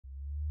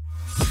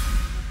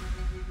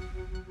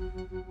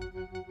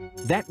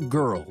That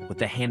girl with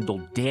the handle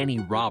Danny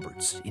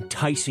Roberts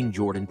enticing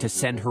Jordan to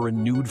send her a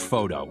nude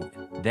photo,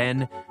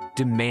 then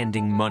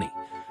demanding money.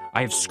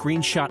 I have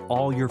screenshot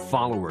all your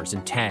followers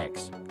and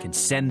tags. Can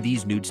send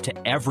these nudes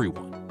to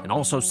everyone, and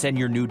also send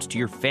your nudes to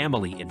your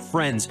family and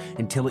friends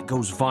until it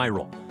goes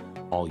viral.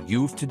 All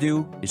you have to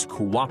do is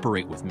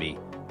cooperate with me,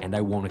 and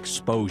I won't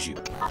expose you.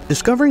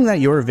 Discovering that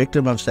you're a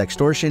victim of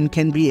sextortion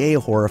can be a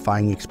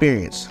horrifying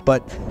experience,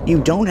 but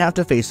you don't have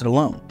to face it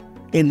alone.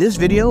 In this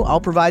video, I'll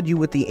provide you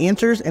with the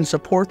answers and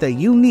support that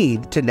you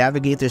need to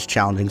navigate this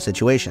challenging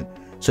situation.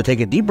 So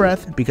take a deep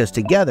breath, because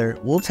together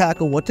we'll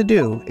tackle what to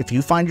do if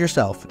you find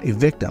yourself a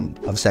victim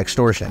of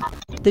sextortion.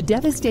 The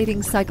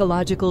devastating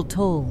psychological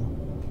toll.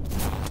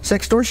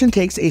 Sextortion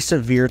takes a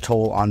severe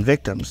toll on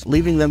victims,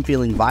 leaving them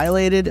feeling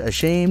violated,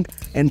 ashamed,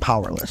 and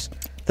powerless.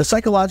 The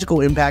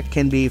psychological impact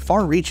can be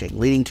far-reaching,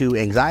 leading to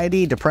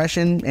anxiety,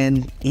 depression,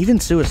 and even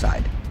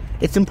suicide.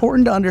 It's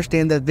important to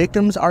understand that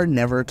victims are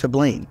never to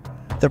blame.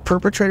 The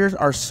perpetrators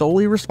are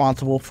solely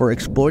responsible for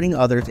exploiting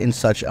others in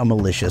such a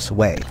malicious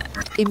way.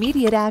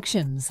 Immediate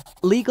actions,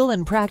 legal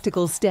and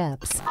practical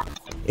steps.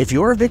 If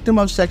you're a victim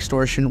of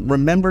sextortion,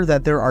 remember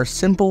that there are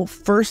simple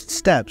first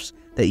steps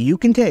that you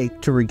can take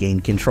to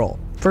regain control.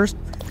 First,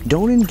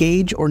 don't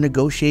engage or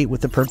negotiate with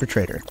the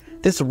perpetrator.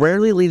 This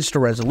rarely leads to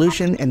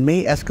resolution and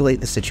may escalate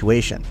the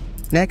situation.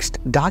 Next,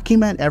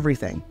 document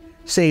everything.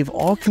 Save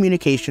all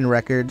communication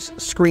records,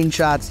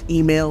 screenshots,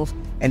 emails,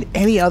 and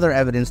any other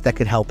evidence that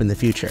could help in the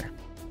future.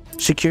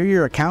 Secure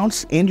your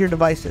accounts and your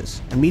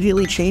devices.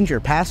 Immediately change your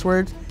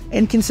passwords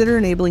and consider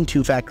enabling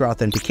two-factor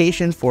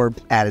authentication for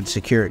added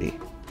security.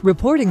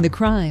 Reporting the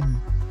crime.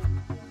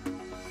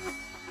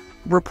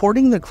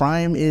 Reporting the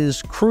crime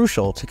is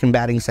crucial to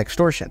combating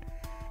sextortion.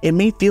 It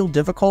may feel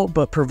difficult,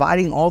 but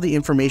providing all the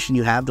information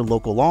you have to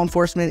local law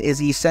enforcement is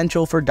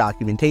essential for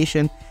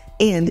documentation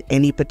and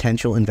any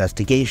potential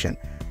investigation.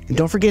 And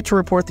don't forget to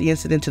report the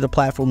incident to the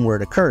platform where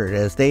it occurred,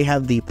 as they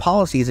have the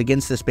policies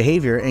against this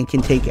behavior and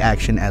can take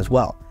action as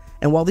well.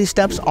 And while these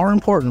steps are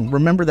important,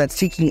 remember that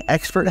seeking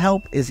expert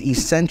help is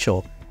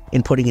essential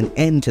in putting an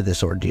end to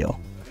this ordeal.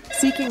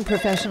 Seeking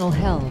professional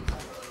help.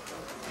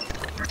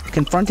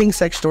 Confronting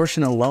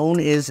sextortion alone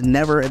is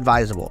never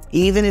advisable,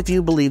 even if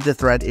you believe the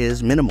threat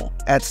is minimal.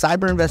 At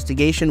Cyber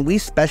Investigation, we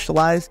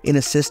specialize in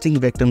assisting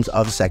victims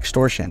of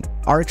sextortion.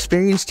 Our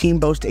experienced team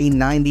boasts a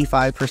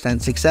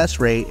 95% success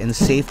rate in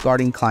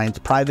safeguarding clients'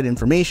 private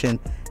information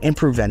and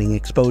preventing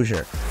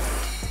exposure.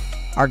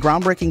 Our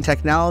groundbreaking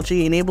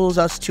technology enables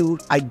us to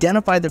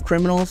identify the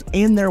criminals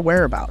and their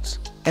whereabouts.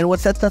 And what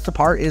sets us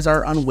apart is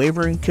our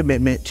unwavering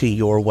commitment to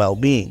your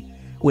well-being,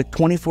 with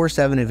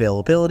 24/7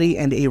 availability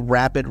and a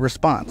rapid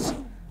response.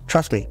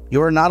 Trust me,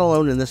 you are not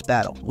alone in this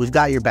battle. We've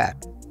got your back.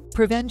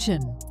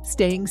 Prevention.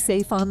 Staying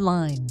safe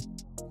online.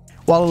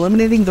 While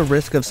eliminating the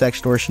risk of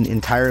sextortion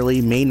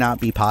entirely may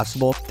not be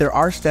possible, there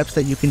are steps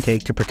that you can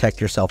take to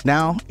protect yourself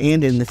now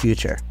and in the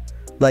future.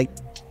 Like,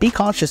 be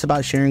cautious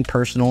about sharing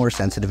personal or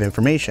sensitive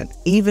information,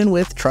 even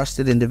with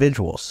trusted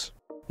individuals.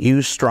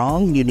 Use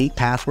strong, unique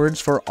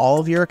passwords for all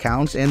of your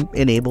accounts and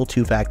enable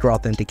two-factor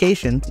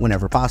authentication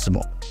whenever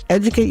possible.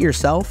 Educate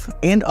yourself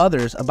and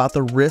others about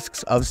the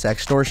risks of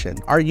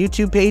sextortion. Our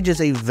YouTube page is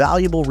a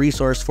valuable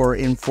resource for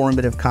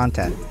informative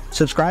content.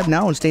 Subscribe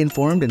now and stay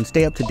informed and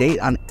stay up to date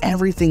on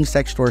everything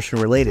sextortion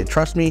related.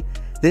 Trust me,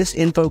 this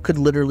info could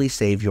literally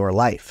save your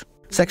life.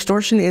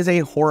 Sextortion is a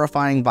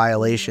horrifying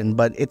violation,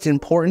 but it's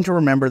important to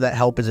remember that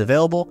help is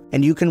available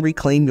and you can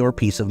reclaim your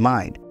peace of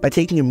mind. By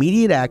taking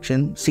immediate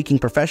action, seeking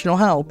professional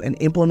help, and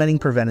implementing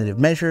preventative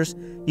measures,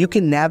 you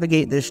can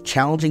navigate this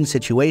challenging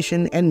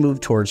situation and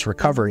move towards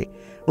recovery.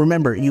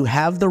 Remember, you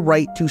have the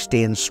right to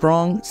stand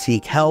strong,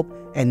 seek help,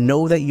 and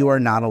know that you are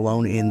not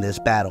alone in this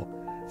battle.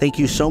 Thank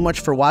you so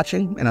much for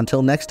watching, and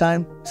until next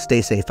time,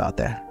 stay safe out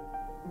there.